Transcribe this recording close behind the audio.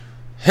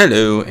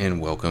Hello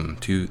and welcome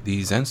to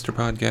the Zenster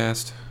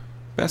Podcast.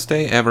 Best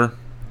day ever.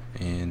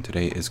 And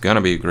today is going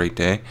to be a great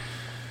day.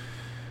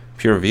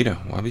 Pura Vida,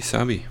 Wabi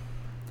Sabi.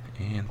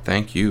 And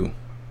thank you.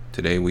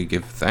 Today we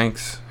give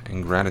thanks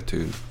and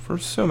gratitude for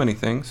so many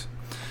things.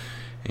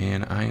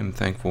 And I am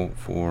thankful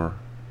for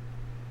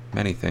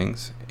many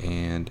things.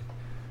 And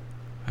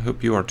I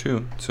hope you are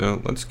too.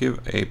 So let's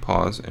give a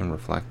pause and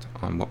reflect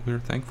on what we're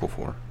thankful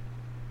for.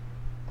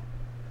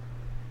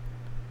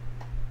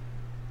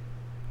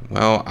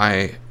 Well,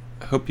 I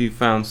hope you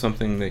found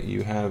something that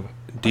you have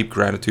deep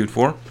gratitude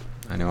for.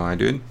 I know I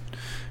did,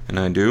 and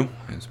I do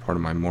as part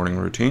of my morning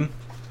routine.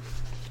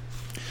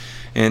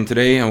 And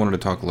today I wanted to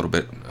talk a little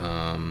bit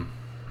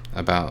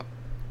about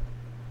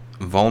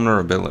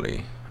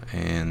vulnerability,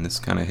 and this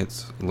kind of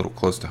hits a little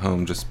close to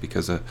home just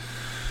because of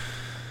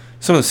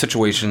some of the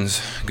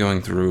situations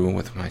going through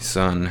with my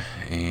son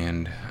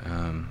and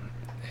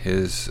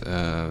his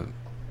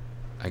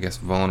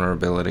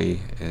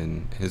vulnerability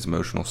and his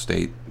emotional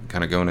state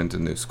kind of going into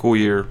the new school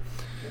year.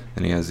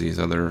 And he has these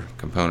other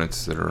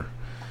components that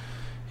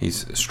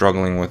he's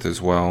struggling with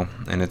as well.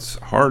 And it's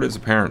hard as a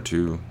parent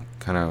to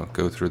kind of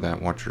go through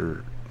that, watch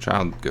your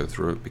child go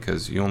through it,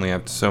 because you only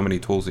have so many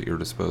tools at your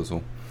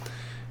disposal.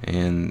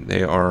 And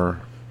they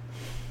are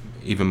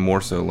even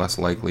more so less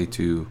likely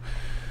to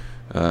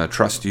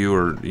trust you,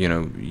 or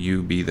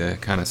you be the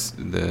kind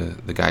of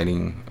the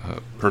guiding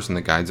person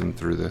that guides them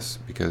through this,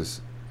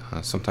 because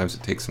sometimes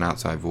it takes an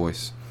outside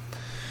voice.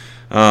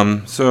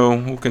 So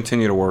we'll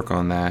continue to work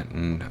on that,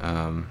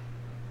 and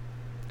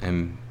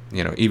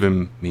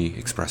even me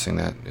expressing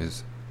that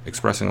is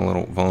expressing a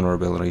little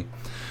vulnerability.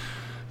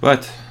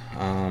 But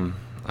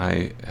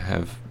I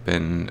have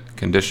been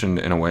conditioned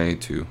in a way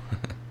to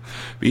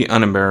be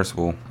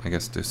unembarrassable, I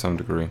guess, to some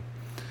degree,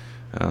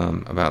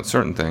 about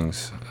certain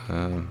things.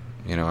 I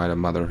had a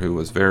mother who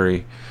was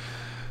very,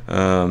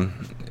 had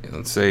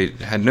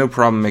no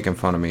problem making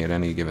fun of me at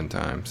any given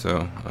time.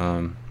 So,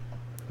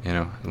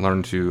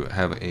 learn to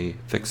have a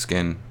thick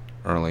skin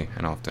early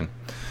and often.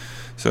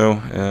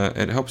 So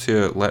it helps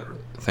you let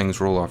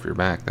things roll off your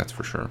back, that's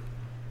for sure.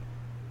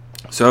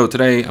 So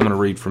today I'm going to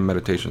read from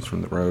Meditations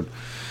from the Road.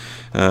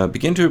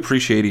 Begin to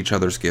appreciate each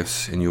other's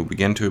gifts, and you'll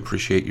begin to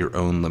appreciate your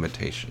own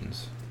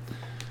limitations.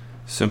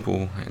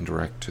 Simple and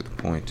direct to the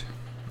point.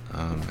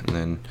 And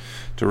then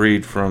to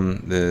read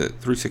from the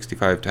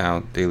 365 Tao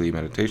Daily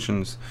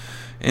Meditations.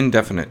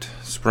 Indefinite.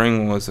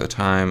 Spring was a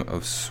time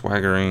of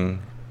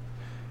swaggering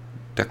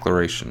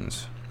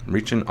declarations.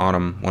 Reaching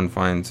autumn, one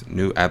finds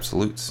new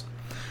absolutes.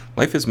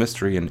 Life is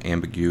mystery and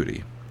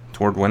ambiguity.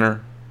 Toward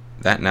winter,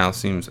 that now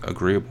seems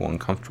agreeable and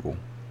comfortable.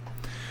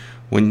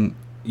 When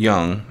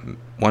young,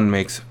 one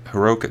makes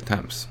heroic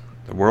attempts.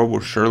 The world will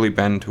surely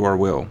bend to our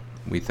will,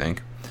 we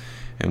think,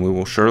 and we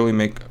will surely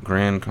make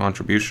grand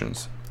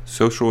contributions.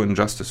 Social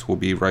injustice will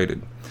be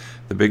righted.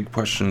 The big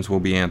questions will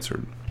be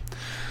answered.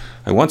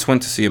 I once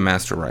went to see a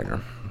master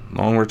writer.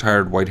 Long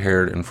retired,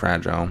 white-haired, and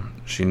fragile,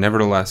 she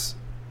nevertheless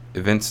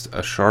evinced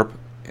a sharp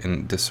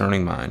and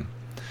discerning mind.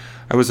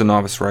 I was a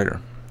novice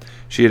writer.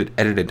 She had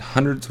edited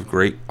hundreds of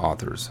great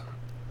authors.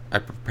 I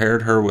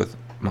prepared her with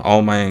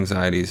all my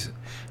anxieties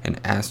and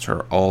asked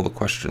her all the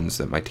questions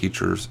that my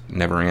teachers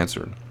never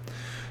answered.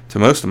 To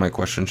most of my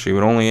questions, she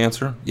would only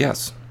answer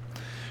yes.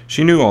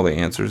 She knew all the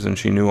answers, and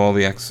she knew all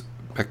the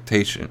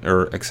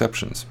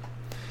exceptions.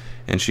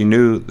 And she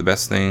knew the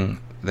best thing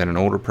that an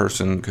older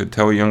person could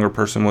tell a younger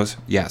person was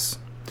yes.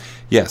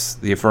 Yes,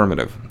 the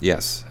affirmative.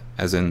 Yes,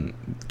 as in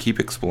keep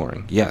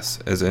exploring. Yes,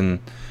 as in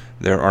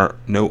there are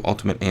no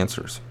ultimate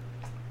answers.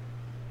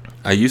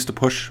 I used to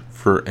push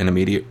for an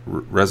immediate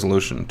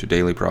resolution to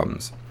daily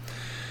problems.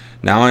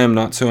 Now I am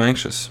not so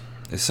anxious.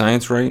 Is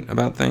science right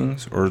about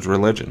things, or is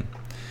religion?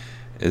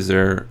 Is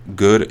there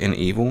good and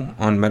evil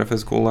on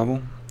metaphysical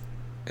level?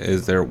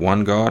 Is there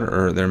one God,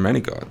 or are there many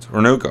gods,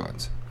 or no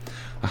gods?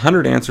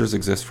 100 answers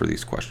exist for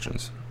these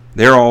questions.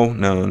 They're all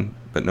known,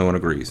 but no one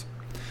agrees.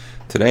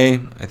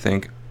 Today, I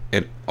think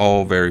it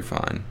all very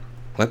fine.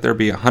 Let there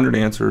be 100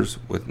 answers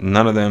with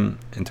none of them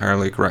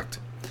entirely correct.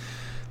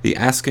 The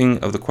asking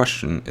of the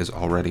question is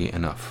already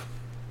enough.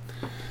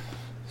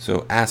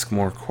 So ask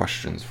more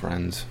questions,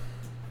 friends.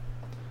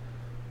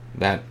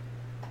 That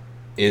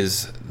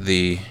is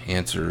the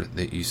answer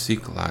that you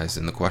seek lies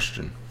in the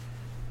question.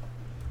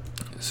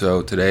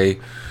 So today,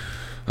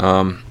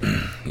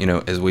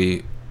 as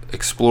we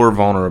explore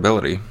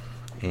vulnerability,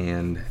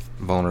 and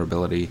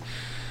vulnerability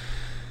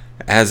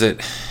as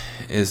it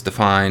is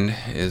defined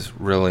is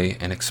really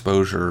an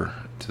exposure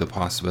to the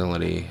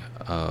possibility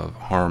of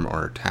harm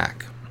or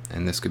attack.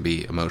 And this could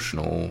be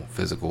emotional,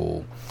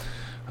 physical,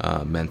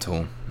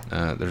 mental.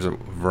 There's a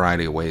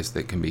variety of ways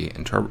that can be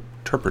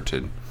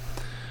interpreted.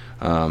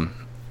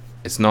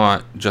 It's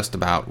not just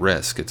about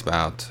risk. It's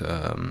about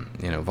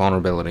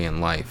vulnerability in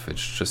life.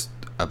 It's just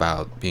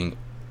about being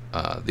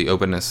the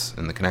openness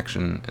and the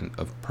connection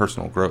of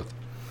personal growth.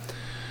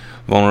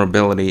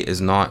 Vulnerability is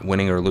not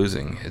winning or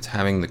losing. It's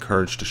having the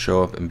courage to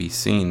show up and be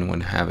seen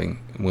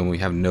when we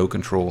have no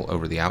control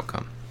over the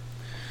outcome.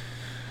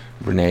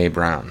 Brene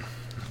Brown.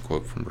 A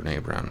quote from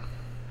Brene Brown.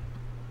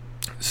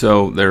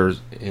 So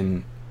there's,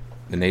 in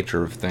the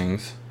nature of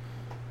things,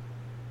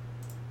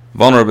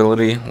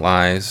 vulnerability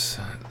lies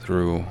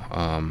through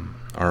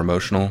our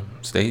emotional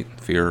state,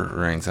 fear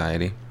or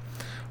anxiety,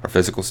 our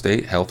physical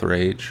state, health or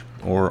age,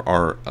 or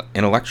our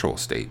intellectual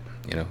state,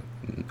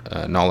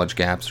 knowledge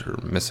gaps or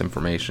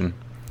misinformation.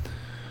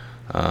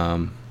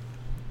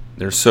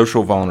 There's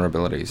social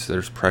vulnerabilities.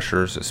 There's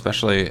pressures,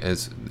 especially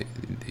as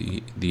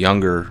the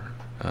younger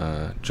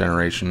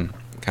generation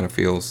kind of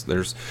feels.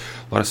 There's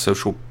a lot of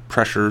social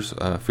pressures,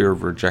 fear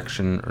of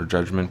rejection or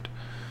judgment,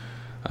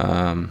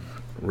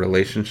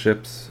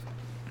 relationships,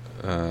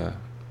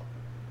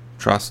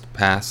 trust,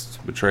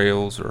 past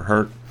betrayals or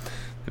hurt.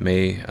 It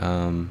may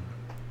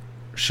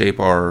shape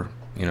our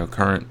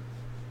current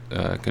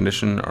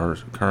condition, our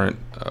current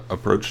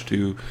approach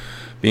to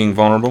being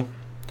vulnerable.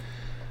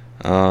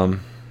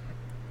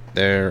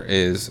 There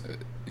is,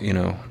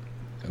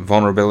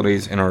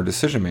 vulnerabilities in our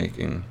decision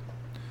making.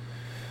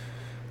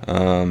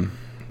 That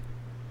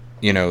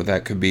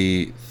could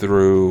be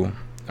through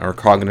our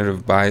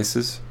cognitive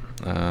biases,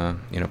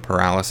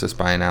 paralysis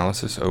by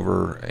analysis,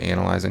 over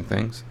analyzing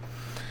things.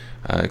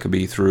 It could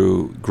be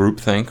through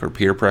groupthink or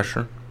peer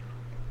pressure,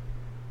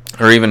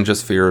 or even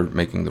just fear of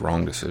making the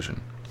wrong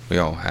decision. We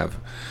all have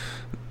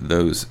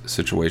those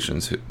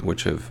situations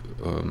which have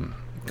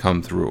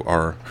come through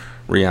our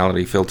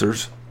reality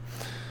filters.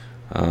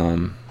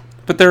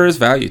 But there is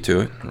value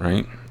to it,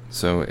 right?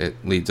 So it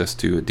leads us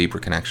to a deeper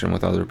connection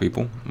with other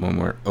people when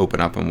we're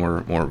open up and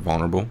we're more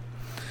vulnerable.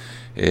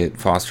 It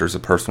fosters a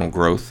personal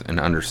growth and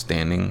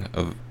understanding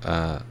of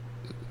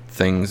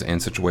things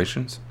and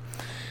situations.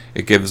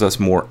 It gives us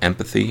more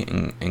empathy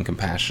and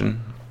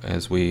compassion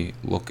as we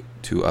look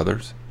to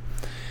others.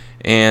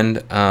 And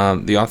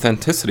the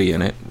authenticity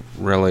in it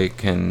really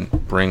can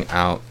bring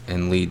out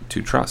and lead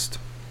to trust.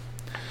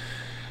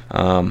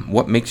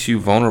 What makes you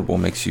vulnerable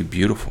makes you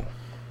beautiful.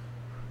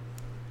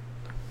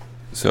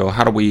 So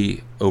how do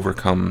we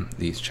overcome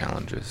these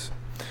challenges?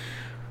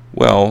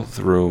 Well,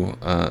 through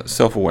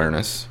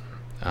self-awareness.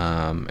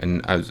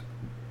 And I was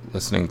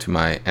listening to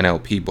my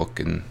NLP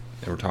book, and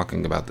they were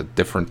talking about the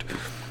different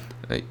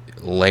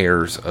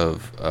layers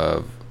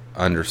of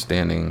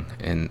understanding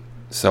and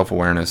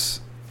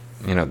self-awareness.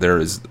 There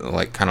is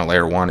like kind of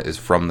layer one is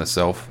from the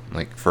self,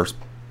 like first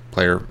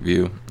player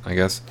view, I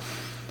guess.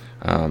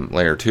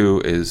 Layer two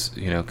is,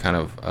 kind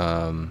of,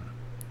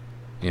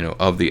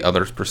 of the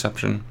other's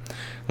perception.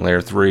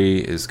 Layer three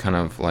is kind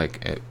of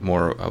like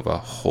more of a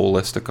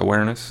holistic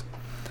awareness.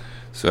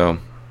 So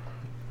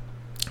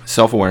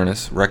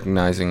self-awareness,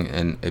 recognizing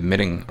and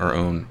admitting our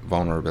own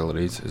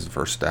vulnerabilities is the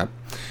first step.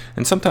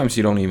 And sometimes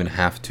you don't even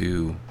have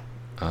to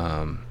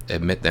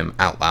admit them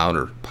out loud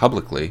or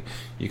publicly.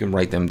 You can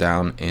write them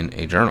down in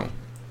a journal,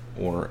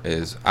 or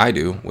as I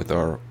do with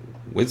our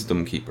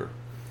wisdom keeper.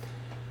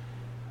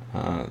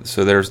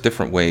 So there's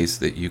different ways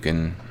that you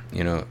can,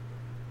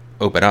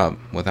 open up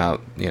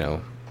without,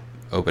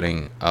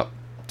 opening up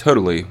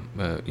totally,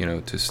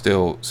 to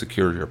still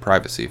secure your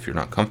privacy if you're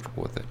not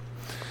comfortable with it.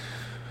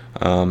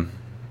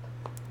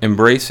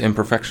 Embrace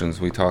imperfections.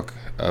 We talk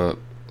a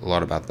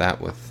lot about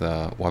that with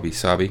Wabi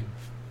Sabi.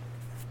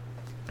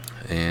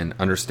 And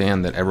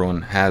understand that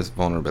everyone has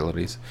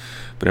vulnerabilities,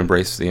 but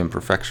embrace the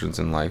imperfections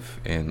in life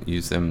and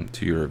use them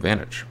to your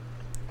advantage.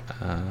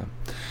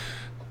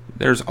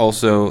 There's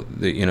also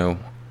the,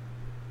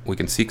 we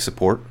can seek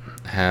support,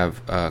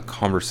 have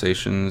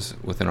conversations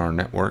within our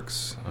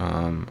networks,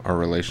 our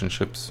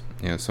relationships,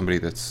 somebody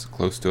that's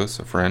close to us,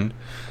 a friend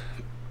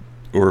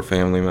or a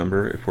family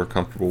member, if we're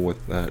comfortable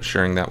with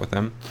sharing that with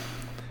them.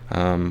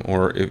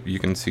 Or if you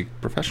can seek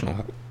professional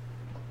help,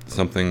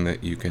 something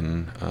that you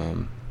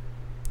can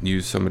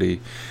use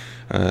somebody,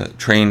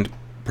 trained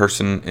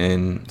person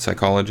in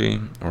psychology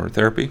or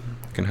therapy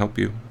can help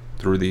you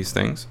through these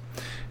things,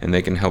 and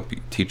they can help you,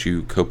 teach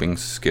you coping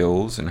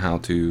skills and how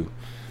to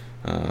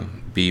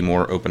be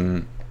more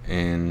open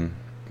and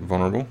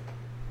vulnerable.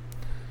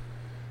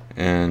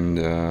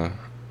 And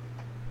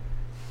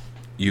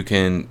you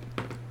can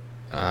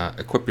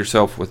equip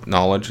yourself with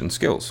knowledge and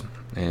skills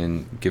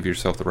and give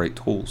yourself the right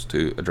tools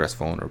to address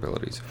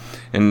vulnerabilities.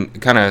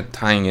 And kind of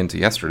tying into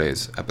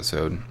yesterday's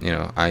episode,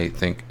 I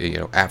think,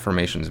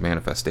 affirmations,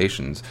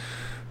 manifestations,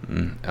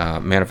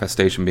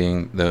 manifestation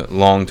being the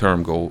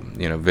long-term goal,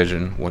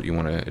 vision, what you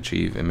want to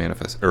achieve, and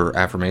manifest, or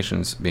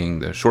affirmations being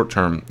the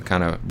short-term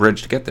kind of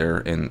bridge to get there,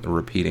 and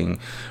repeating,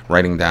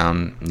 writing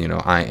down,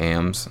 I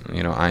ams,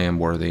 I am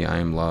worthy, I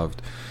am loved,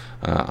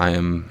 I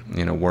am,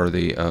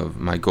 worthy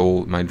of my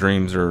goal, my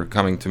dreams are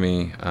coming to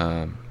me,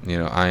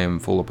 I am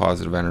full of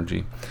positive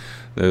energy.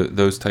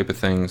 Those type of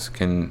things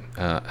can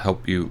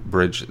help you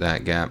bridge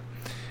that gap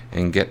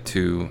and get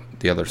to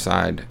the other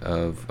side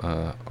of,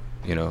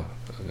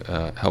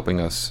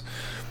 helping us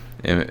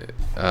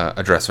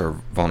address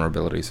our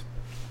vulnerabilities.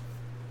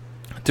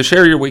 To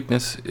share your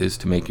weakness is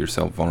to make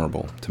yourself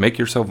vulnerable. To make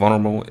yourself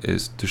vulnerable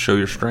is to show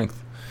your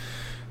strength,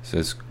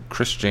 says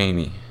Chris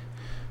Janey.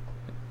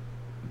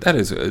 That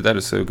is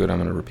so good, I'm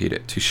going to repeat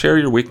it. To share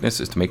your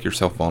weakness is to make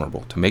yourself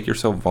vulnerable. To make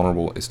yourself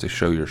vulnerable is to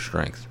show your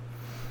strength.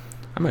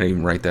 I might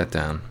even write that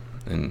down.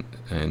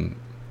 and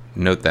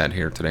note that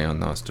here today on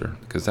Noster,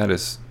 because that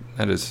is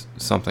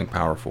something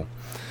powerful.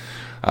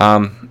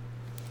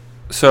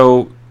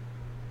 So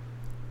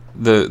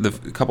the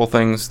couple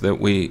things that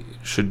we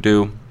should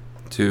do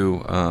to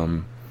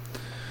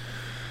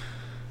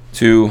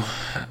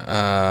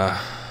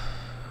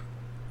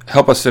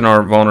help us in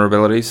our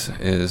vulnerabilities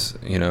is,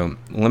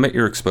 limit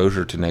your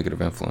exposure to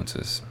negative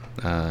influences.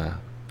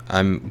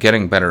 I'm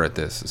getting better at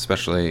this,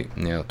 especially,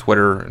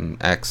 Twitter and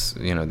X,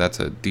 that's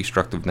a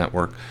destructive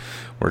network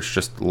where it's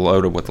just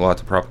loaded with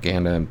lots of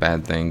propaganda and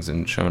bad things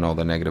and showing all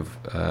the negative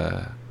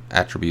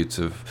attributes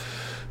of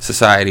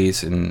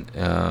societies, and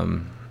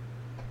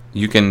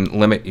you can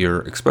limit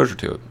your exposure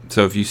to it.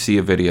 So if you see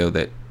a video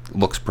that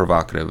looks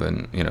provocative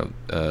and,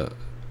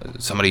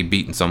 somebody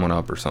beating someone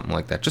up or something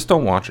like that, just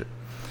don't watch it.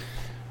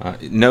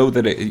 Know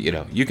that it,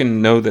 you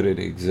can know that it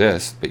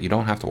exists, but you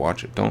don't have to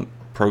watch it. Don't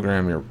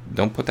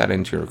put that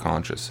into your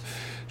conscious.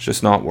 It's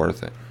just not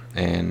worth it.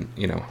 And,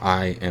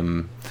 I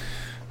am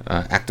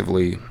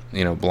actively,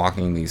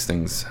 blocking these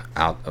things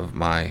out of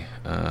my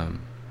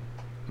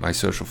my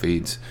social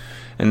feeds.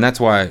 And that's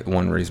why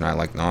one reason I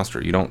like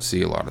Nostr. You don't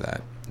see a lot of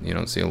that. You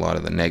don't see a lot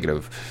of the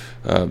negative,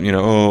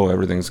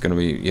 everything's going to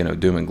be,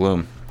 doom and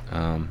gloom.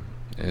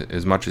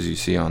 As much as you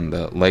see on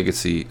the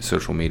legacy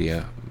social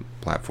media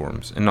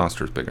platforms. And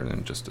Nostr is bigger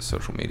than just a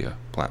social media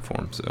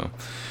platform. So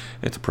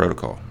it's a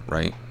protocol,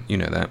 right? You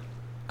know that.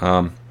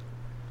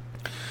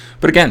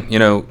 But again,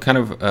 kind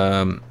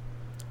of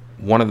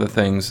one of the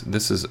things,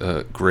 this is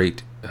a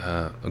great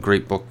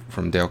book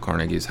from Dale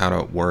Carnegie, is How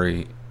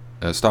to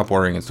Stop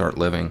Worrying and Start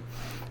Living.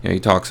 He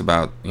talks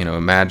about,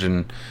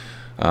 imagine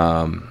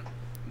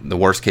the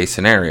worst case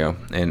scenario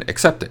and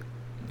accept it.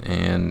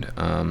 And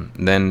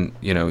then,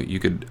 you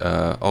could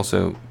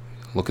also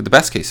look at the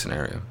best case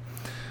scenario.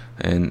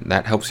 And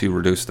that helps you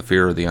reduce the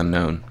fear of the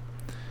unknown.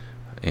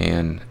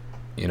 And,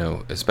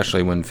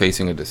 especially when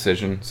facing a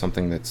decision,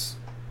 something that's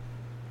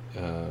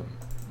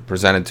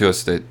presented to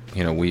us that,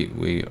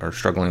 we are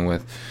struggling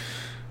with,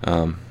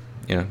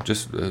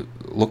 just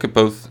look at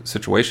both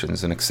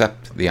situations and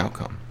accept the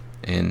outcome.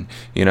 And,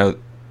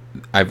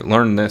 I've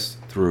learned this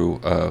through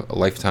a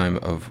lifetime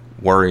of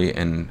worry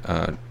and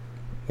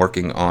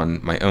working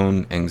on my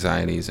own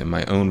anxieties and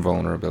my own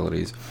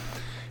vulnerabilities,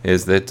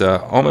 is that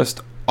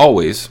almost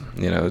always,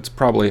 it's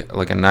probably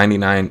like a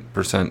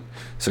 99%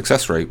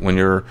 success rate when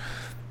your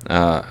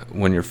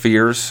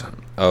fears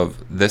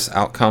of this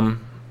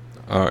outcome,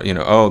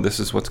 this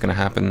is what's going to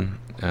happen,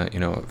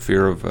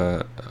 fear of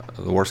the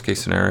worst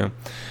case scenario,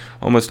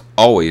 almost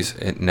always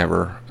it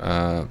never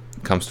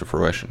comes to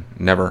fruition.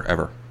 Never,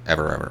 ever,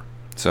 ever, ever.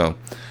 So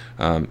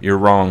you're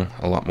wrong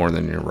a lot more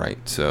than you're right.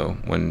 So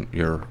when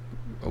your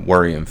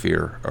worry and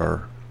fear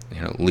are,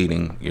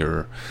 leading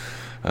your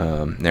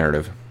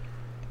narrative.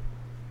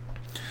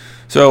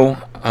 So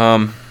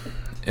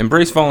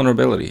embrace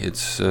vulnerability.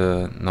 It's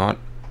not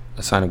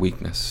a sign of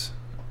weakness.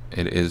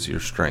 It is your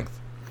strength.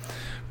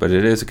 But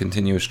it is a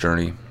continuous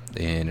journey,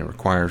 and it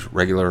requires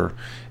regular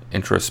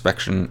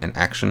introspection and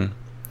action.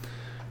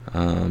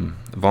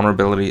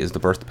 Vulnerability is the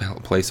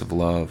birthplace of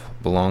love,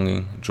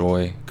 belonging,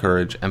 joy,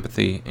 courage,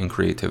 empathy, and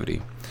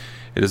creativity.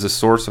 It is a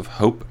source of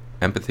hope,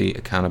 empathy,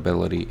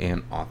 accountability,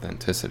 and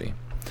authenticity.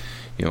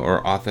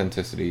 Our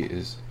authenticity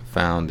is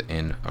found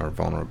in our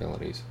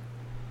vulnerabilities.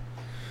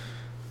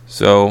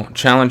 So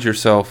challenge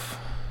yourself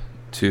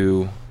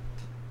to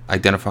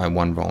identify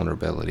one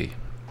vulnerability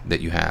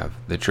that you have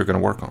that you're going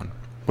to work on.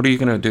 What are you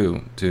going to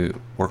do to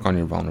work on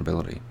your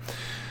vulnerability?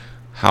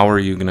 How are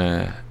you going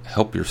to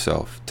help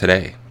yourself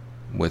today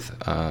with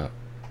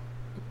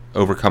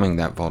overcoming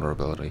that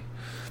vulnerability?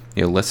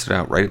 List it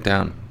out, write it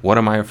down. What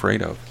am I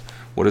afraid of?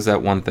 What is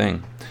that one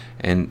thing?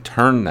 And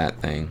turn that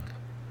thing,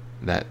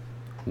 that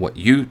what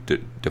you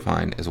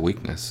define as a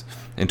weakness,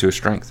 into a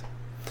strength.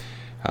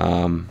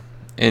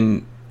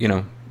 And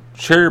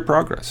share your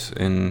progress,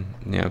 and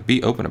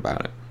be open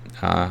about it.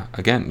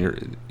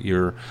 Again,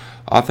 your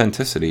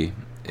authenticity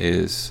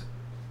is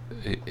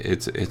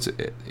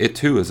it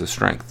too is a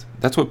strength.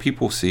 That's what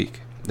people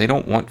seek. They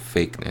don't want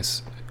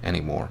fakeness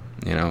anymore.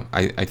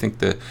 I think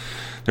that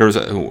there was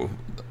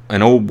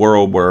an old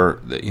world where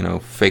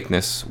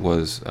fakeness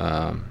was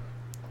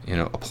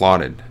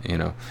applauded.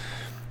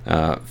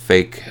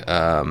 Fake,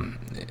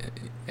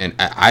 and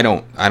I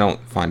don't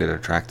find it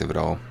attractive at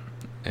all.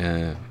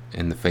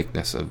 In the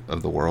fakeness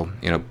of the world,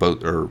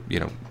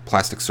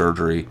 plastic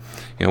surgery,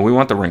 we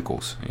want the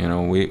wrinkles,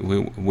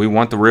 we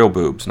want the real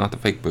boobs, not the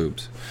fake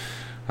boobs.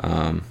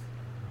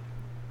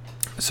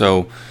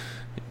 So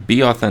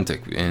be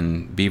authentic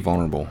and be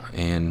vulnerable,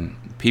 and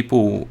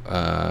people,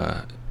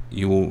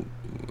 you will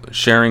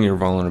sharing your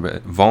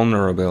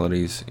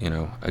vulnerabilities.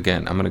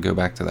 Again, I'm going to go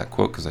back to that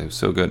quote because it was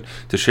so good.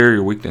 To share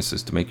your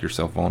weaknesses to make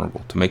yourself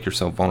vulnerable. To make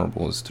yourself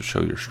vulnerable is to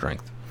show your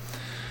strength.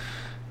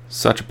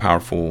 Such a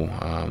powerful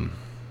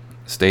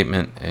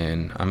statement,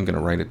 and I'm going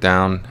to write it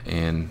down,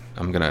 and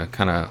I'm going to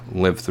kind of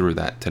live through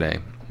that today,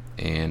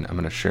 and I'm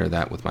going to share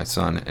that with my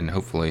son, and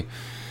hopefully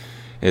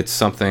it's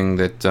something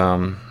that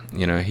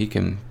he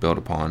can build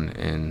upon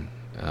and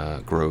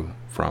grow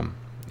from.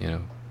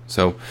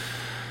 So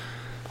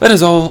that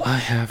is all I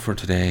have for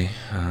today,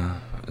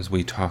 as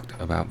we talked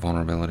about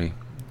vulnerability,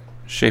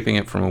 shaping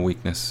it from a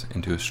weakness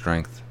into a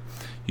strength.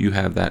 You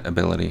have that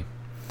ability,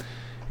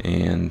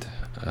 and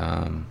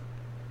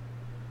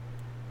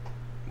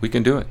we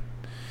can do it.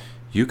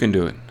 You can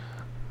do it.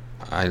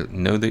 I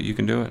know that you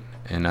can do it,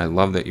 and I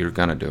love that you're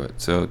going to do it.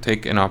 So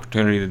take an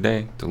opportunity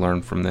today to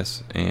learn from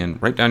this and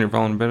write down your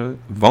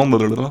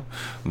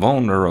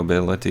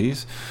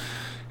vulnerabilities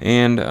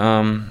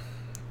and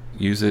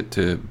use it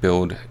to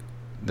build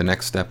the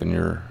next step in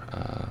your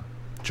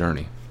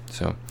journey.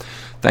 So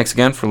thanks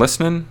again for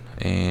listening,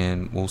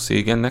 and we'll see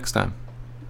you again next time.